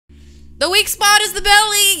The weak spot is the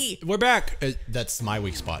belly! We're back. That's my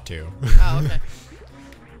weak spot too. Oh, okay.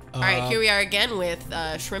 Alright, here we are again with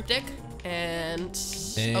Shrimp Dick and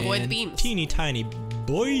avoid the beams. Teeny tiny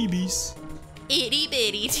babies. Itty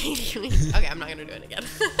bitty teeny. Okay, I'm not gonna do it again.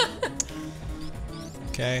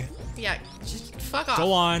 Okay. Yeah, just fuck off.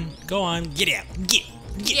 Go on. Go on. Get out. Get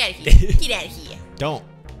out of here. Get out of here. Don't.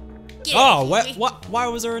 Get out Oh, of here. what? Why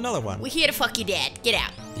was there another one? We're here to fuck your dad. Get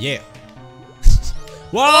out. Yeah.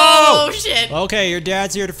 Whoa! Oh shit. Okay, your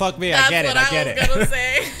dad's here to fuck me. That's I get it. I get it. what I was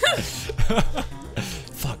gonna say.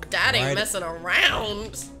 Fuck. Dad ain't right. messing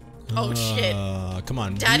around. Oh shit. Come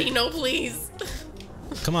on. Daddy, no please.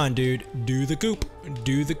 Come on, dude. Do the goop.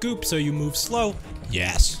 Do the goop so you move slow.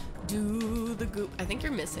 Yes. Do the goop. I think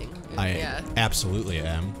you're missing. I absolutely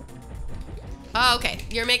am. Oh, okay.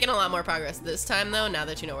 You're making a lot more progress this time, though, now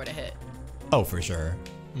that you know where to hit. Oh, for sure.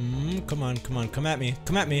 Come on, come on. Come at me.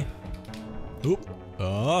 Come at me. Oop.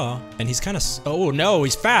 Oh. And he's kind of... Oh, no.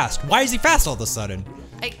 He's fast. Why is he fast all of a sudden?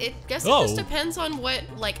 I guess it just depends on what,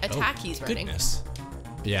 like, attack he's running. Goodness.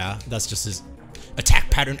 Yeah, that's just his attack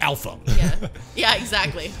pattern alpha. Yeah. Yeah,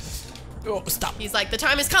 exactly. Oh, stop. He's like, the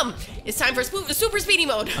time has come. It's time for super speedy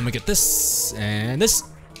mode. I'm gonna get this and this.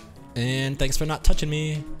 And thanks for not touching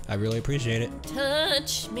me. I really appreciate it.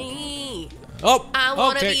 Touch me. Oh, I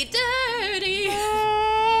wanna be dirty.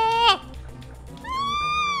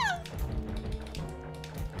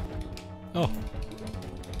 Oh.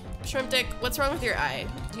 Shrimp Dick, what's wrong with your eye?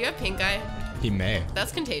 Do you have pink eye? He may.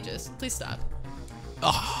 That's contagious. Please stop.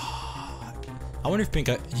 Oh. I wonder if pink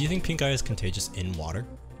eye... Do you think pink eye is contagious in water?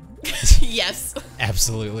 Yes.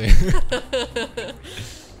 Absolutely.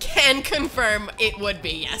 Can confirm it would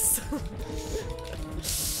be, yes.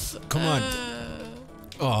 Come on.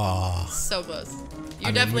 Oh. So close.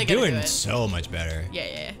 You're definitely gonna do it. We're doing so much better.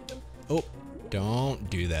 Yeah. Oh, don't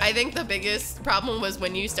do that. I think the biggest problem was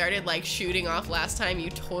when you started like shooting off last time, you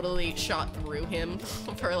totally shot through him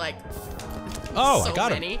for like I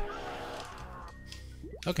got many. him.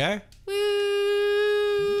 Okay. Woo!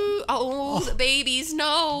 Oh, the babies,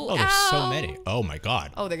 no. Oh, there's so Ow. many. Oh my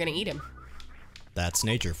god. Oh, they're gonna eat him. That's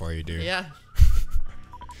nature for you, dude. Yeah.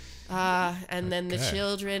 And then the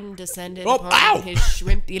children descended Oh, upon ow! his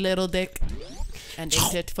shrimpy little dick and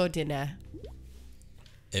ate it for dinner.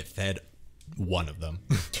 It fed one of them.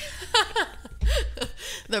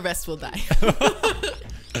 The rest will die.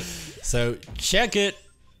 So check it.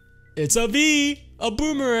 It's a V, a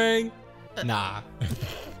boomerang. Nah.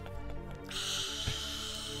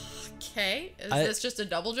 Okay, is this just a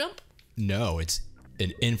double jump? No, it's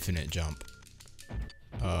an infinite jump.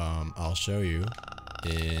 I'll show you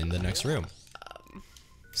in the next room.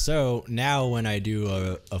 So now when I do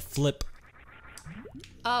a flip.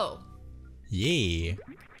 Oh. Yeah.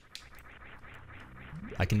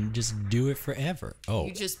 I can just do it forever. Oh.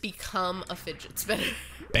 You just become a fidget spinner.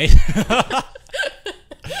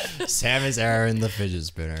 Samus Aran the fidget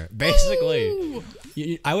spinner. Basically,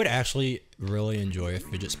 I would actually really enjoy a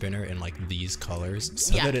fidget spinner in like these colors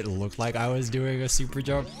so that it looked like I was doing a super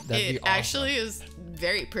jump. That'd be awesome. Actually is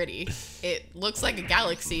very pretty. It looks like a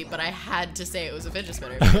galaxy, but I had to say it was a fidget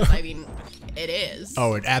spinner because I mean, it is.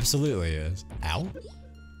 Oh, it absolutely is. Ow?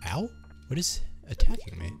 Ow? What is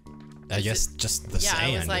attacking me? I guess just the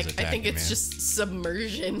sand. I was like, is I think it's me. just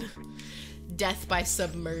submersion. Death by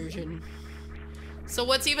submersion. So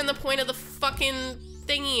what's even the point of the fucking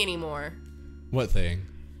thingy anymore? What thing?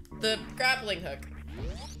 The grappling hook.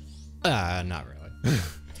 Not really.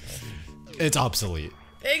 It's obsolete.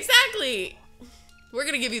 Exactly. We're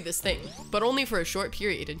gonna give you this thing, but only for a short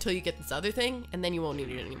period until you get this other thing, and then you won't need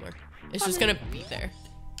it anymore. It's just gonna be there.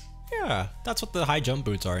 Yeah, that's what the high jump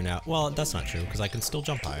boots are now. Well, that's not true, because I can still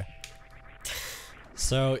jump high.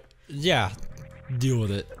 So, yeah, deal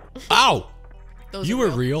with it. Ow! You were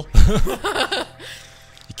real.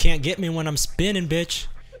 You can't get me when I'm spinning, bitch.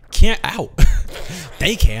 Can't. Ow.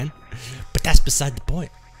 They can, but that's beside the point.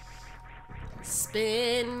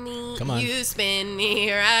 Spin me, come on. You spin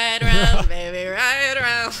me right around, baby, right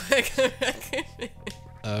around.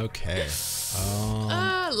 Okay.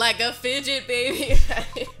 Like a fidget, baby.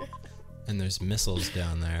 And there's missiles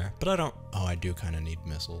down there, but I don't. Oh, I do kind of need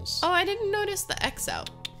missiles. Oh, I didn't notice the X out.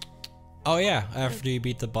 Oh yeah, after you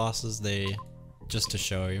beat the bosses, they just to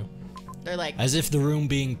show you. They're like, as if the room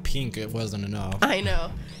being pink, it wasn't enough. I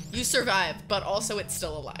know. You survived, but also it's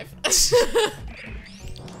still alive.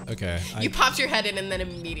 Okay. You popped your head in and then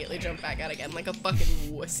immediately jumped back out again like a fucking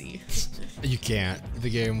wussy. You can't. The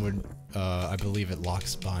game would, I believe it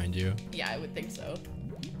locks behind you. Yeah, I would think so.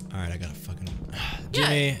 Alright, I gotta fucking...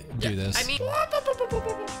 Jimmy, do this. I mean...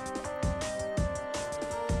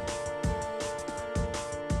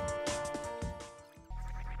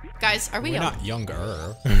 Guys, are we We're young? not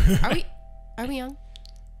younger. Are we young?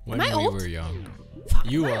 When Am I we old? were young. Fuck,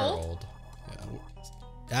 You am I are old.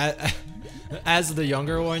 Yeah. As the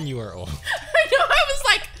younger one, you are old. I know, I was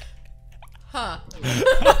like, huh.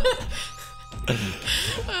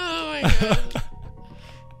 Oh my god.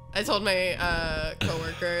 I told my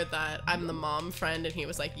coworker that I'm the mom friend, and he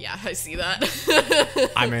was like, yeah, I see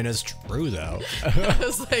that. I mean, it's true, though. I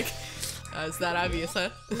was like, is that obvious, huh?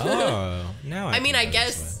 Oh, now I mean, think I of it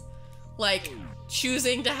this guess, like,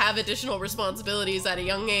 choosing to have additional responsibilities at a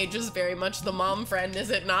young age is very much the mom friend, is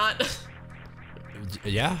it not?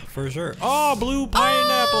 way. Yeah, for sure. Oh, blue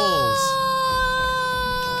pineapples!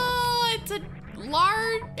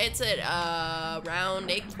 Oh, it's a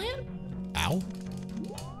round eggplant? Ow.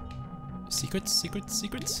 Secrets? Secrets?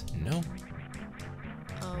 Secrets? No.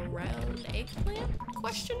 A round eggplant?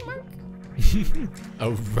 Question mark?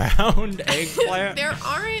 A round eggplant? There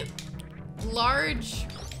aren't large,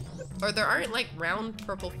 or there aren't like round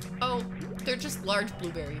purple. Oh, they're just large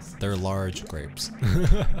blueberries. They're large grapes.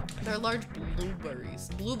 They're large blueberries.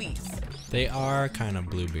 Bluebies. They are kind of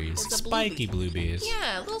blueberries. It's a Spiky blueberries.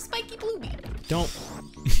 Yeah, little spiky bluebie. Don't.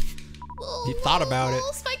 Little, He thought about it.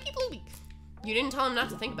 Little spiky bluebie. You didn't tell him not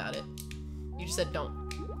to think about it. You just said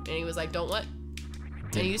don't. And he was like, don't what?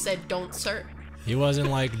 And you said, don't, sir. He wasn't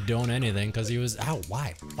like, don't anything, because he was. Ow,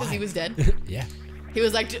 why? Why? Because he was dead. Yeah. He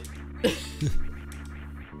was like,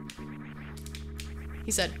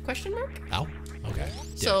 he said, question mark? Ow. Okay.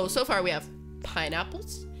 So far we have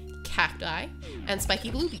pineapples, cacti, and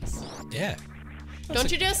spiky bluebies. Yeah.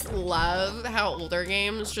 Don't you just love how older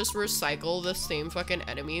games just recycle the same fucking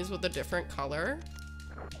enemies with a different color?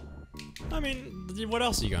 I mean, what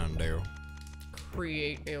else are you gonna do?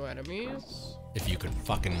 Create new enemies? If you could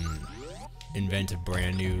fucking invent a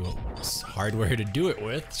brand new hardware to do it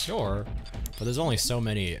with, sure. But there's only so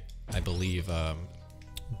many, I believe,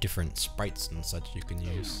 different sprites and such you can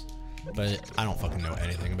use. But I don't fucking know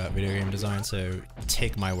anything about video game design, so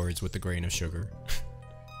take my words with a grain of sugar.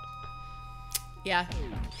 Yeah,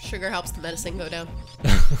 sugar helps the medicine go down.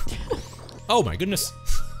 Oh my goodness!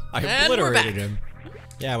 I And obliterated him.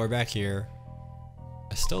 Yeah, we're back here.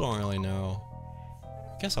 I still don't really know.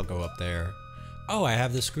 Guess I'll go up there. Oh, I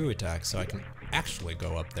have the screw attack, so I can actually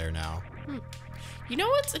go up there now. You know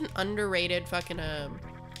what's an underrated fucking,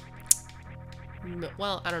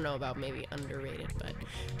 well, I don't know about maybe underrated, but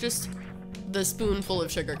just the spoonful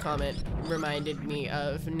of sugar comment reminded me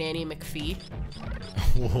of Nanny McPhee.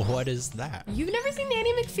 What is that? You've never seen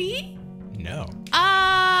Nanny McPhee? No.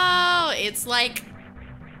 Oh, it's like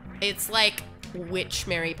Witch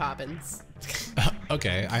Mary Poppins.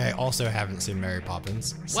 Okay, I also haven't seen Mary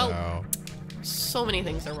Poppins, so... Well, so many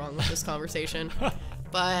things are wrong with this conversation.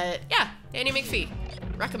 But yeah, Nanny McPhee,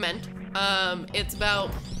 recommend. It's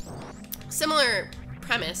about similar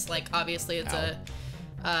premise, like obviously it's a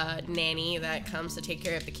nanny that comes to take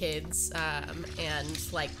care of the kids,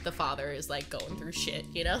 and like the father is like going through shit,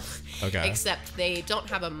 you know? Okay. Except they don't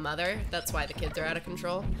have a mother, that's why the kids are out of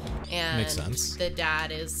control. And Makes sense. the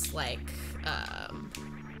dad is like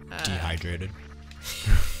Dehydrated.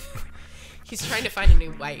 he's trying to find a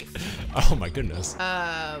new wife. Oh my goodness.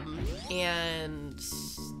 And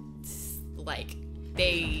like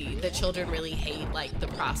the children really hate like the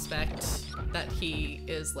prospect that he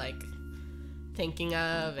is like thinking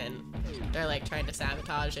of, and they're like trying to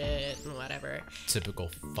sabotage it and whatever. Typical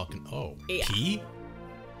fucking Yeah. P?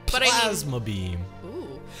 But I mean, Plasma beam.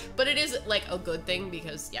 ooh, but it is like a good thing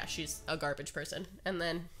because yeah, she's a garbage person, and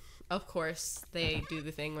then of course they do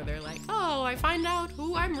the thing where they're like, oh, I find out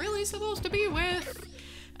who I'm really supposed to be with.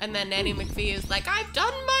 And then Nanny McPhee is like, I've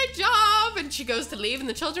done my job. And she goes to leave, and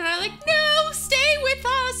the children are like, no, stay with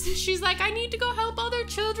us. And she's like, I need to go help other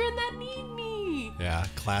children that need me. Yeah,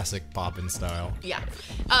 classic Poppin style. Yeah.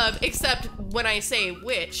 Except when I say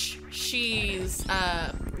witch, she's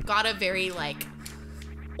got a very, like,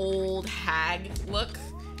 old hag look.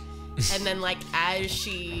 And then, like,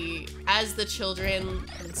 as the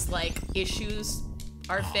children's, like, issues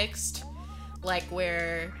are fixed, like,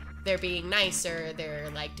 where they're being nicer,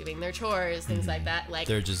 they're like doing their chores, things like that. Like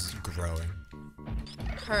They're just growing.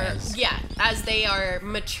 As they are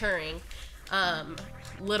maturing,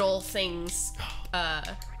 little things are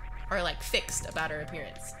like fixed about her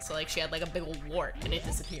appearance. So like she had like a big old wart and it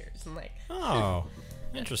disappears. And like, Oh,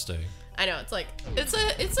 interesting. I know, it's like it's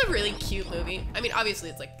a really cute movie. I mean,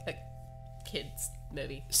 obviously it's like a kids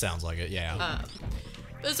movie. Sounds like it, yeah.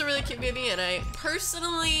 But it's a really cute movie, and I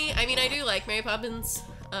do like Mary Poppins.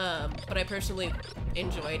 But I personally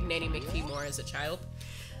enjoyed Nanny McPhee more as a child.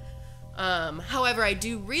 However, I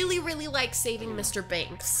do really, really like Saving Mr.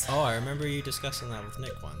 Banks. Oh, I remember you discussing that with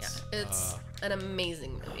Nick once. Yeah, it's an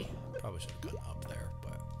amazing movie. Probably should have gone up there,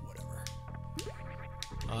 but whatever.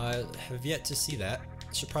 Have yet to see that.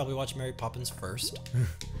 Should probably watch Mary Poppins first.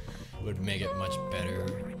 Would make it much better,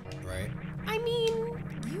 right? I mean,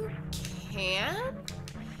 you can,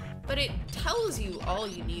 but it tells you all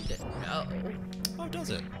you need to know. Oh, does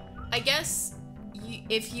it? I guess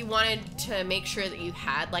if you wanted to make sure that you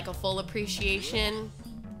had like a full appreciation,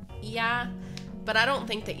 yeah, but I don't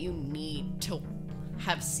think that you need to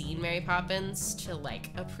have seen Mary Poppins to like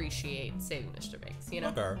appreciate Saving Mr. Banks, you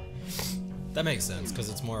know? Okay. That makes sense, because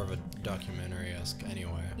it's more of a documentary-esque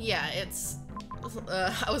anyway. Yeah, it's...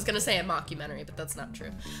 I was gonna say a mockumentary, but that's not true.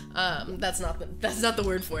 That's not the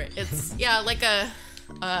word for it. It's, yeah, like a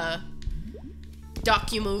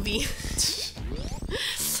docu-movie.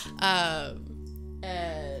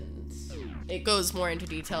 And it goes more into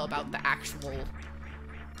detail about the actual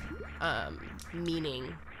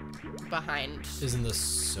meaning behind Isn't this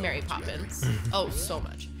so Mary Poppins. Oh, so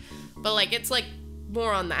much. But like it's like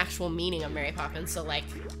more on the actual meaning of Mary Poppins. So like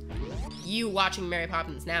you watching Mary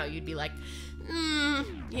Poppins now, you'd be like,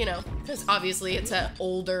 you know, because obviously it's an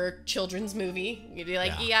older children's movie. You'd be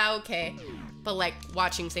like, yeah, okay. But like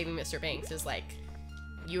watching Saving Mr. Banks is like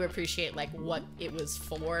you appreciate like what it was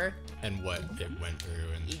for and what it went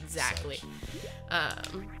through and exactly such.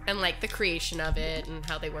 And like the creation of it and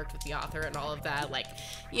how they worked with the author and all of that, like,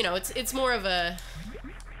 you know, it's more of the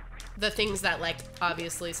things that like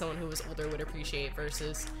obviously someone who was older would appreciate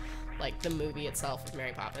versus like the movie itself of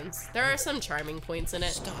Mary Poppins. There are some charming points in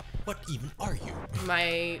it. Stop, what even are you?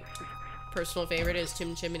 My personal favorite is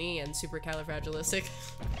Chim Chimney and Supercalifragilistic.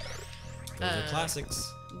 Those are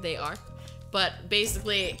classics. They are. But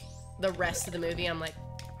basically, the rest of the movie, I'm like,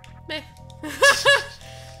 meh.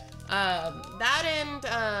 That and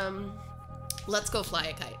Let's Go Fly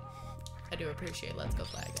a Kite. I do appreciate Let's Go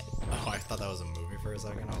Fly a Kite. Oh, I thought that was a movie for a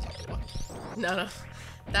second. I was like, what? No.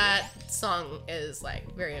 That song is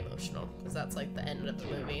like very emotional because that's like the end of the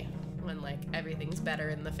movie when like everything's better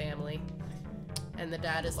in the family. And the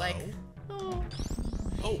dad is like, oh.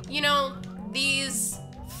 You know, these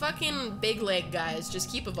fucking big leg guys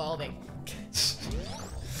just keep evolving.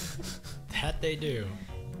 That they do.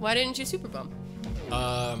 Why didn't you super bump?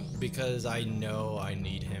 Because I know I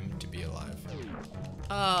need him to be alive.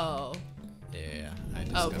 Oh. Yeah, I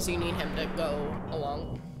just so you need him to go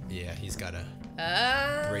along? Yeah, he's gotta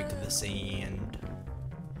break the sand.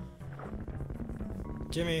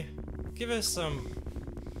 Jimmy, give us some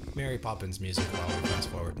Mary Poppins music while we fast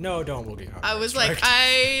forward. No, don't, we'll get copyright. I was like,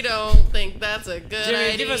 I don't think that's a good idea.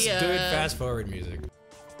 Jimmy, give us good fast forward music.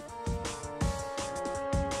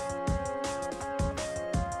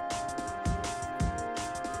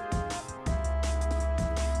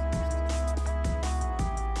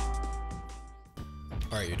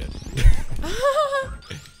 Alright, you did.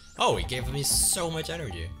 Oh, he gave me so much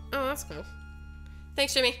energy. Oh, that's cool.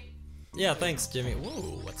 Thanks, Jimmy. Yeah, thanks, Jimmy.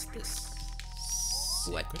 Whoa, what's this?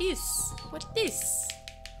 What this? What this?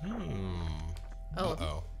 Oh.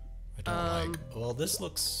 Uh-oh. I don't like... Well, this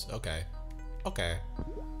looks... Okay. Okay.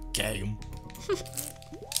 Game.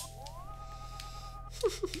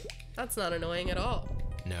 That's not annoying at all.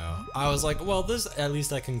 No. I was like, well, this at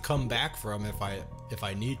least I can come back from if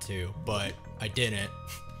I need to, but I didn't.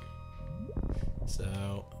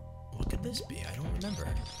 So, what could this be? I don't remember.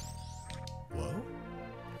 Whoa.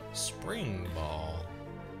 Spring ball.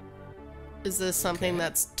 Is this something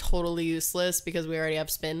that's totally useless because we already have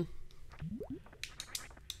spin?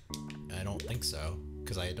 I don't think so,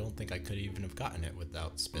 because I don't think I could even have gotten it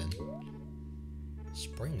without spin.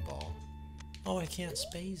 Spring ball. Oh, I can't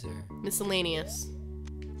spazer. Miscellaneous.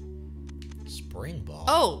 Spring ball.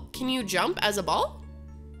 Oh, can you jump as a ball?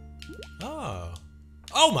 Oh.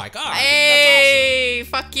 Oh my god. Hey,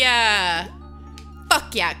 that's awesome. Fuck yeah.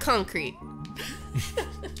 Fuck yeah, concrete.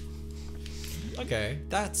 Okay,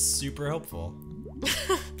 that's super helpful.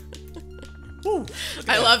 Woo,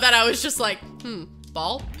 I love that I was just like,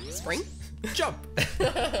 ball? Spring? Jump.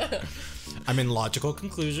 I'm in logical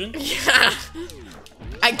conclusion. Yeah.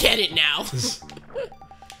 I get it now.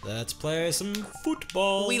 Let's play some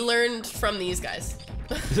football. We learned from these guys.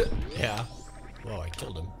 Yeah. Whoa, I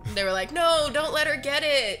killed him. They were like, no, don't let her get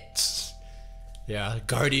it. Yeah,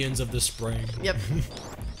 Guardians of the Spring. Yep.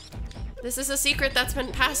 This is a secret that's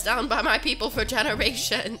been passed down by my people for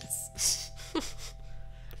generations.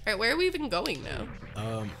 Alright, where are we even going now?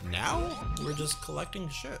 Now we're just collecting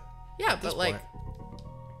shit. Yeah, but like,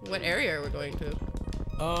 what area are we going to?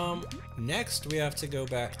 Next we have to go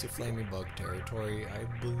back to Flaming Bug territory, I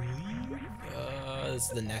believe. It's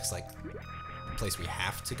the next, like, place we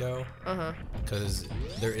have to go. Uh-huh. Because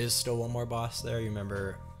there is still one more boss there. You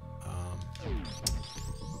remember,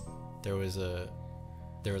 there was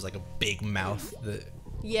like a big mouth that.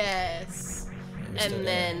 Yes. And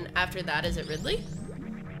then after that, is it Ridley?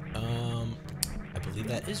 I believe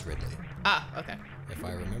that is Ridley. Ah, okay. If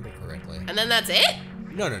I remember correctly. And then that's it?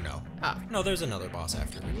 No. Oh. No, there's another boss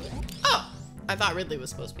after Ridley. Oh, I thought Ridley was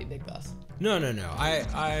supposed to be Big Boss. No.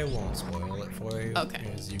 I won't spoil it for you. Okay.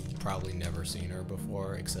 Because you've probably never seen her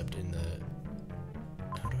before, except in the.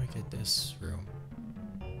 How do I get this room?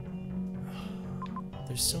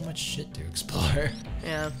 There's so much shit to explore.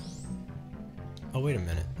 Yeah. Oh, wait a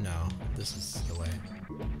minute. No, this is the way.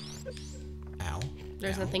 Ow.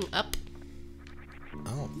 There's Ow. nothing up?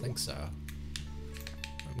 I don't think so.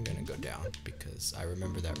 I'm gonna go down because I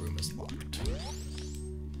remember that room is locked.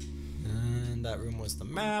 And that room was the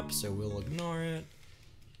map, so we'll ignore it.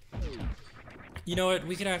 You know what?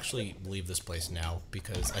 We could actually leave this place now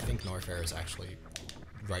because I think Norfair is actually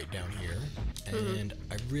right down here. And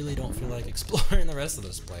I really don't feel like exploring the rest of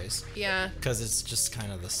this place. Yeah. Because it's just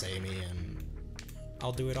kind of the samey, and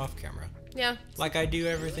I'll do it off camera. Yeah. Like I do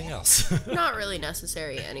everything else. Not really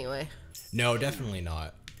necessary anyway. No, definitely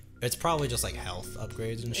not. It's probably just like health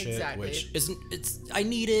upgrades and shit, Exactly. which isn't. I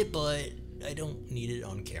need it, but I don't need it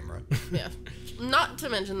on camera. Yeah. Not to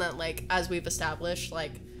mention that, like, as we've established,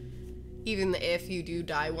 like, even if you do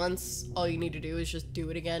die once, all you need to do is just do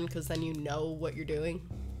it again, because then you know what you're doing.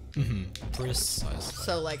 Precisely.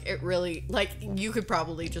 So, like, it really, like, you could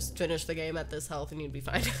probably just finish the game at this health and you'd be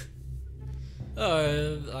fine.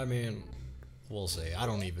 I mean, we'll see. I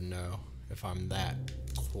don't even know if I'm that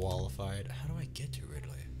qualified. How do I get to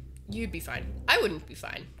Ridley? You'd be fine. I wouldn't be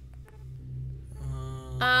fine.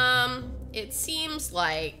 It seems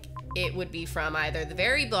like it would be from either the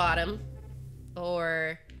very bottom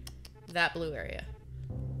or that blue area.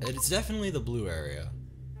 It's definitely the blue area.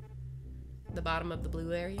 The bottom of the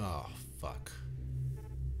blue area? Oh, fuck.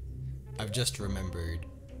 I've just remembered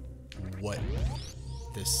what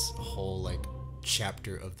this whole, like,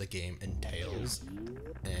 chapter of the game entails,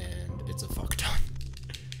 and it's a fuck ton.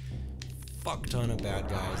 Fuck ton of bad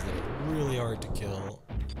guys that are really hard to kill,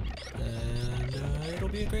 and it'll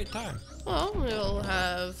be a great time. Well, we'll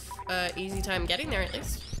have an easy time getting there at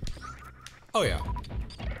least. Oh yeah.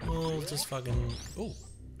 We'll just fucking... Ooh.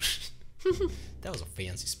 That was a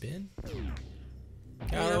fancy spin.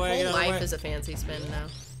 Get out of the way, Your get whole out of the life way. is a fancy spin now.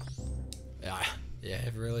 Yeah,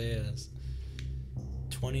 it really is.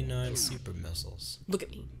 29 super missiles. Look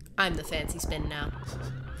at me. I'm the fancy spin now.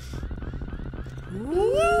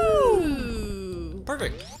 Woo!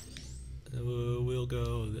 Perfect. We'll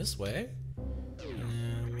go this way.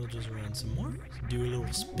 And we'll just run some more. Do a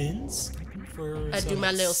little spins for I do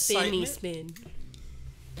my little spinny excitement. spin.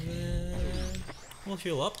 And we'll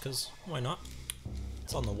heal up, because why not?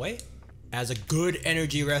 It's on the way. As a good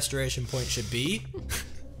energy restoration point should be.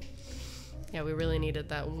 Yeah, we really needed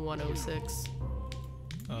that 106.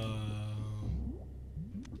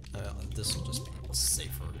 This will just be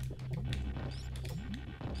safer.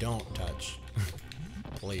 Don't touch.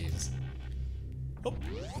 Please. Oh, I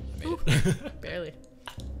made it. Barely.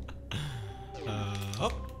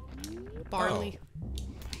 Oh. Barley. Oh.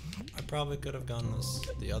 I probably could have gone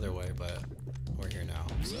the other way, but we're here now,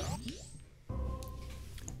 so.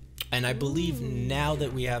 And I believe now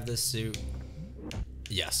that we have this suit,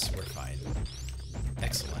 yes, we're fine.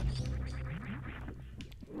 Excellent.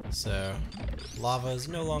 So, lava is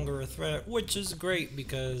no longer a threat, which is great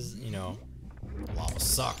because, you know, lava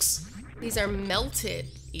sucks. These are melted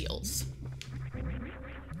eels.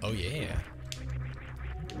 Oh yeah.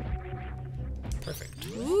 Perfect.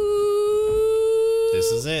 Ooh.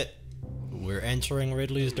 This is it. We're entering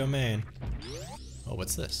Ridley's domain. Oh,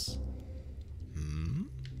 what's this?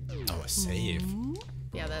 Oh, a save.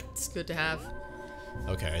 Yeah, that's good to have.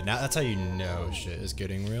 Okay, now that's how you know shit is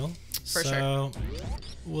getting real. For sure. So,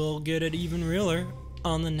 we'll get it even realer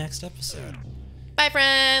on the next episode. Bye,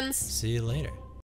 friends. See you later.